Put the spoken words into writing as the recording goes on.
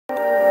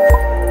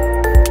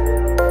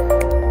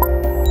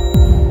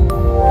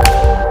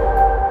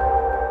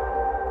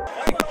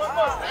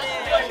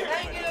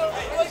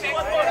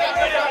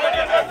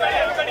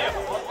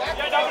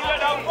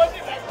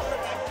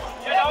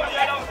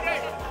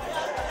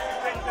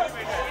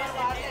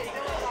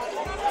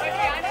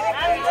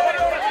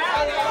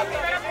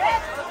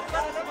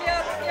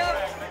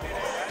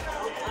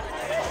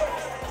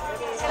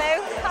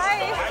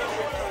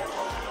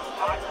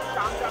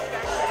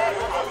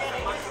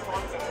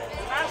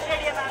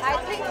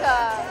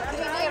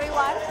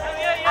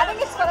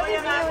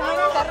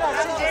करण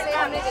अर्जुन जैसे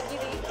हमने देखी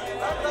थी,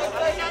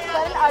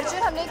 करण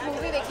अर्जुन हमने एक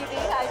मूवी देखी थी,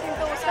 आई थिंक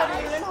तो उसका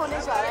रियूनियन होने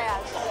जा रहा है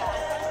आज।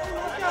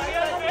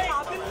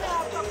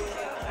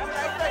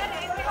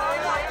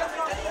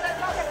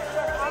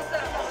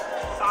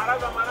 सारा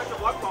ज़माना जो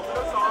बहुत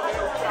पॉपुलर सॉन्ग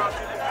है उसके आप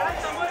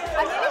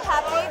I'm really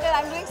happy that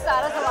I'm doing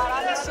Sara Zamana.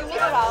 I'm extremely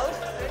proud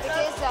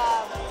because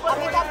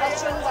Amitabh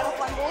Bachchan, one of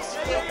my most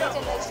favorite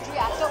and legendary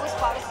actor, was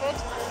part of it.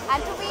 And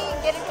to be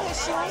get into his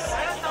shoes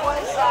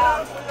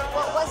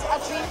was a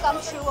dream come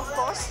true, of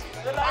course.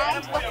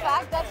 And the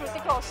fact that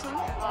Hrithik Roshan,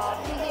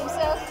 he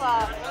himself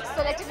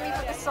selected me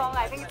for this song,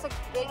 I think it's a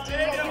big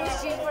deal, a huge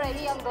deal for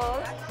any young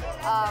girl.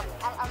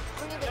 I'm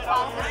pretty big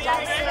fan of his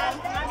dancing.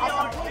 I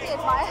completely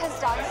admire his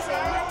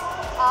dancing.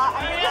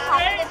 I'm really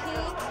happy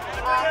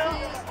that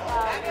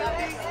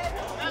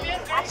he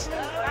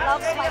actually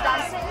loves my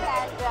dancing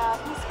and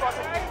he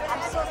spotted me.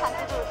 I'm so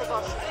thankful to Hrithik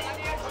Roshan.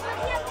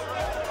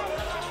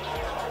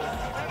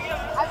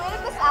 I'm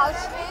wearing this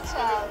outfit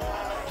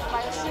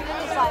by a Australian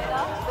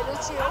designer,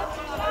 Viralbollywood,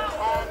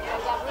 and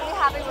yeah, I'm really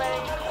happy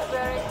wearing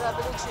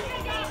Viralbollywood.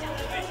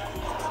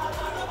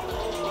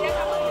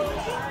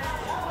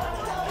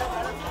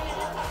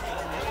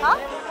 Huh?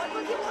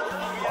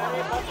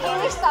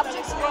 English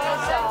subjects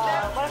was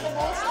one of the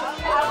most,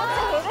 I won't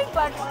say hated,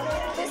 but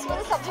this was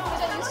a subject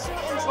which I used to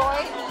enjoy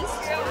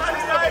least, which was